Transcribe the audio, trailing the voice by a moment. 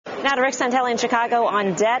Now to Rick Santelli in Chicago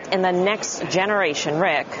on debt in the next generation.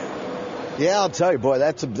 Rick. Yeah, I'll tell you, boy,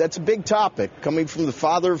 that's a big topic coming from the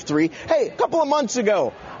father of three. Hey, a couple of months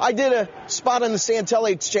ago, I did a spot on the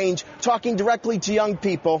Santelli Exchange talking directly to young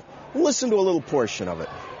people. Listen to a little portion of it.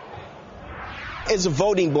 As a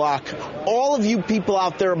voting bloc, all of you people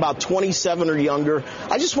out there about 27 or younger,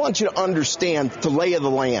 I just want you to understand the lay of the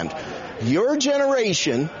land. Your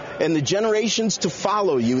generation and the generations to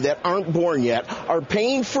follow you that aren't born yet are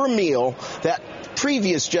paying for a meal that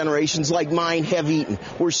previous generations like mine have eaten.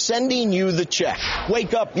 We're sending you the check.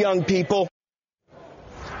 Wake up, young people.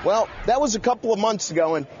 Well, that was a couple of months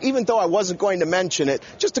ago, and even though I wasn't going to mention it,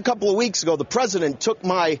 just a couple of weeks ago, the president took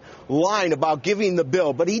my line about giving the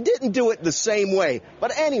bill, but he didn't do it the same way.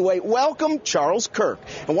 But anyway, welcome Charles Kirk.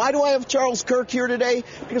 And why do I have Charles Kirk here today?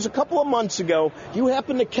 Because a couple of months ago, you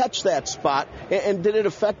happened to catch that spot, and did it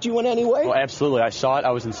affect you in any way? Well, absolutely. I saw it. I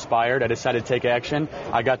was inspired. I decided to take action.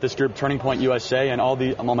 I got this group, Turning Point USA, and all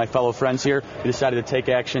my fellow friends here. We decided to take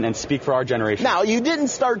action and speak for our generation. Now, you didn't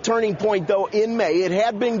start Turning Point, though, in May. It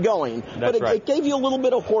had been going, but it gave you a little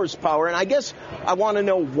bit of horsepower, and I guess I want to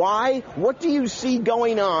know why. What do you see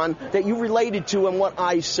going on that you related to in what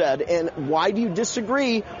I said, and why do you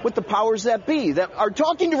disagree with the powers that be that are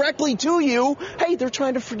talking directly to you? Hey, they're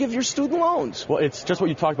trying to forgive your student loans. Well, it's just what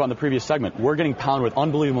you talked about in the previous segment. We're getting pounded with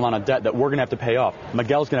unbelievable amount of debt that we're going to have to pay off.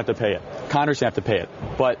 Miguel's going to have to pay it. Connor's going to have to pay it.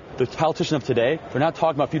 But the politicians of today, they're not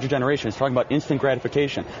talking about future generations. They're talking about instant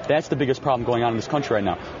gratification. That's the biggest problem going on in this country right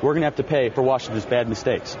now. We're going to have to pay for Washington's bad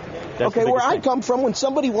mistakes. Okay, where I come from, when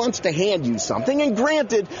somebody wants to hand you something, and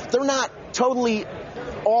granted, they're not totally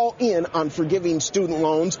all in on forgiving student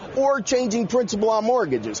loans or changing principal on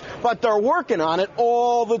mortgages, but they're working on it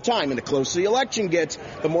all the time. And the closer the election gets,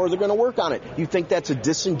 the more they're going to work on it. You think that's a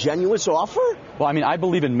disingenuous offer? Well, I mean, I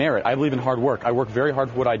believe in merit. I believe in hard work. I work very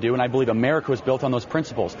hard for what I do, and I believe America was built on those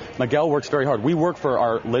principles. Miguel works very hard. We work for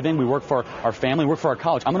our living. We work for our family. We work for our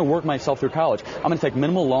college. I'm going to work myself through college. I'm going to take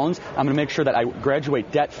minimal loans. I'm going to make sure that I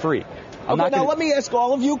graduate debt-free. Now let me ask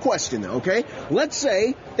all of you a question, though, okay? Let's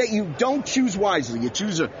say that you don't choose wisely. You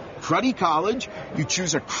choose a cruddy college, you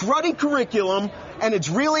choose a cruddy curriculum, and it's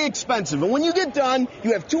really expensive. And when you get done,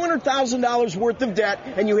 you have $200,000 worth of debt,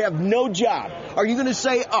 and you have no job. Are you going to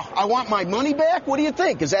say, oh, I want my money back? What do you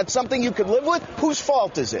think? Is that something you could live with? Whose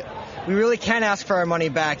fault is it? We really can ask for our money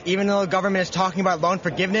back. Even though the government is talking about loan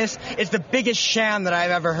forgiveness, it's the biggest sham that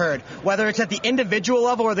I've ever heard. Whether it's at the individual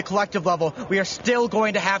level or the collective level, we are still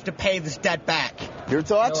going to have to pay this debt back. Your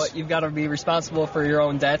thoughts? You know what? You've got to be responsible for your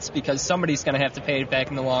own debts because somebody's going to have to pay it back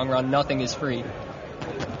in the long run. Nothing is free.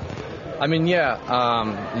 I mean,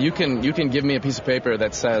 yeah, you can give me a piece of paper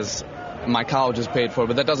that says my college is paid for,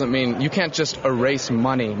 but that doesn't mean you can't just erase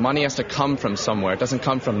money. Money has to come from somewhere. It doesn't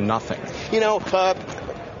come from nothing. You know,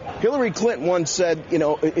 Hillary Clinton once said, you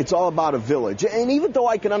know, it's all about a village. And even though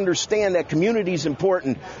I can understand that community is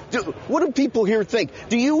important, what do people here think?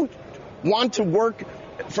 Do you want to work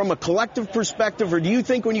from a collective perspective, or do you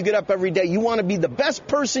think when you get up every day you want to be the best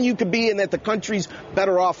person you could be and that the country's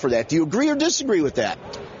better off for that? Do you agree or disagree with that?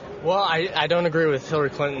 Well, I don't agree with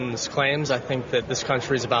Hillary Clinton's claims. I think that this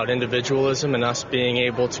country is about individualism and us being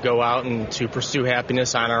able to go out and to pursue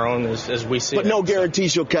happiness on our own as we see it. But no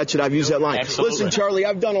guarantees you'll catch it. I've used that line. Absolutely. Listen, Charlie,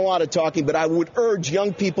 I've done a lot of talking, but I would urge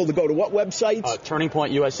young people to go to what websites?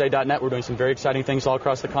 TurningPointUSA.net. We're doing some very exciting things all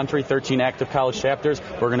across the country, 13 active college chapters.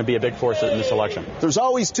 We're going to be a big force in this election. There's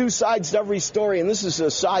always two sides to every story, and this is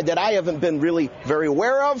a side that I haven't been really very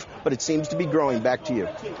aware of, but it seems to be growing. Back to you.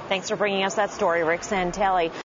 Thanks for bringing us that story, Rick Santelli.